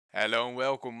Hello and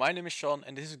welcome, my name is Sean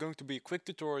and this is going to be a quick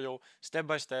tutorial step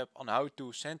by step on how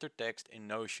to center text in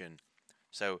Notion.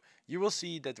 So you will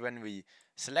see that when we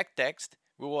select text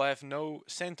we will have no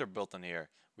center button here.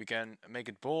 We can make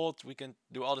it bold, we can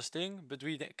do all this thing, but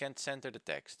we can't center the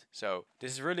text. So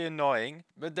this is really annoying,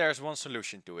 but there's one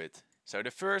solution to it. So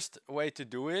the first way to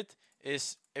do it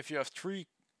is if you have three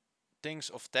things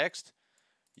of text,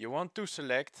 you want to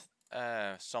select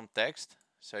some text,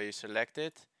 so you select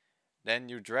it, then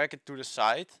you drag it to the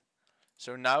side.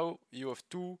 So now you have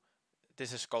two,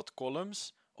 this is called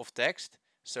columns of text.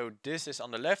 So this is on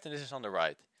the left and this is on the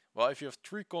right. Well, if you have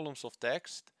three columns of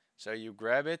text, so you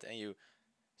grab it and you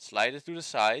slide it to the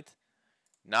side.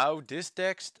 Now this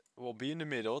text will be in the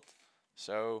middle.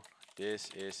 So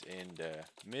this is in the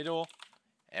middle.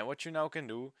 And what you now can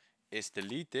do is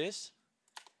delete this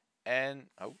and,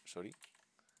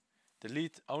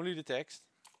 delete only the text,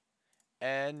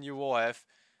 and you will have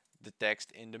the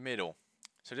text in the middle.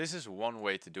 So this is one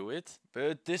way to do it,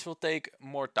 but this will take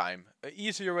more time. An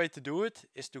easier way to do it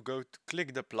is to go to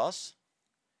click the plus,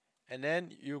 and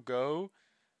then you go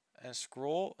and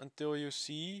scroll until you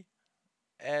see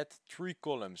add three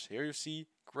columns. Here you see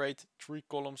create three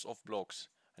columns of blocks.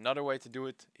 Another way to do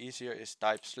it easier is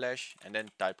type slash and then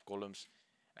type columns,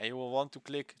 and you will want to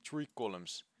click three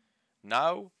columns.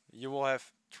 Now you will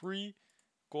have three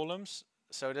columns.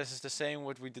 So this is the same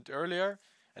what we did earlier.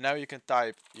 And now you can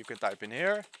type in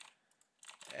here,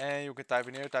 and you can type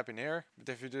in here. But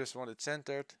if you just want it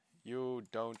centered, you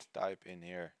don't type in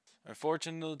here.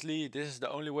 Unfortunately, this is the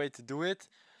only way to do it.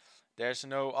 There's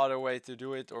no other way to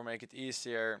do it or make it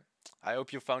easier. I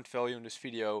hope you found value in this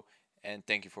video, and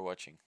thank you for watching.